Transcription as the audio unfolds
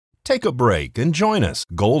Take a break and join us.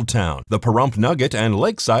 Gold Town, the Pahrump Nugget, and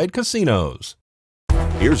Lakeside Casinos.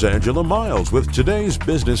 Here's Angela Miles with today's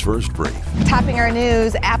Business First Brief. Topping our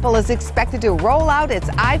news, Apple is expected to roll out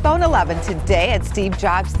its iPhone 11 today at Steve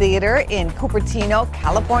Jobs Theater in Cupertino,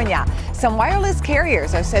 California. Some wireless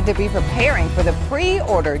carriers are said to be preparing for the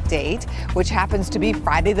pre-order date, which happens to be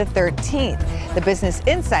Friday the 13th. The Business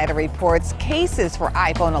Insider reports cases for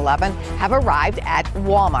iPhone 11 have arrived at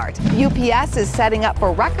Walmart. UPS is setting up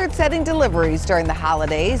for record-setting deliveries during the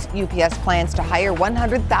holidays. UPS plans to hire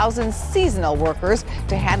 100,000 seasonal workers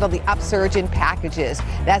to handle the upsurge in packages.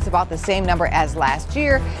 That's about the same number as last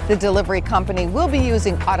year. The delivery company will be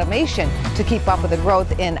using automation to keep up with the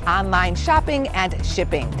growth in online shopping and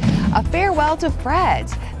shipping. A farewell to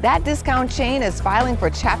Fred's. That discount chain is filing for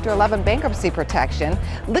Chapter 11 bankruptcy protection.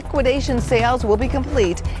 Liquidation sales will be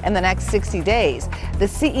complete in the next 60 days. The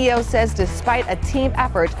CEO says despite a team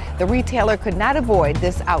effort, the retailer could not avoid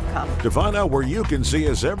this outcome. To find out where you can see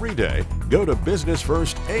us every day, go to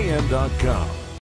businessfirstam.com.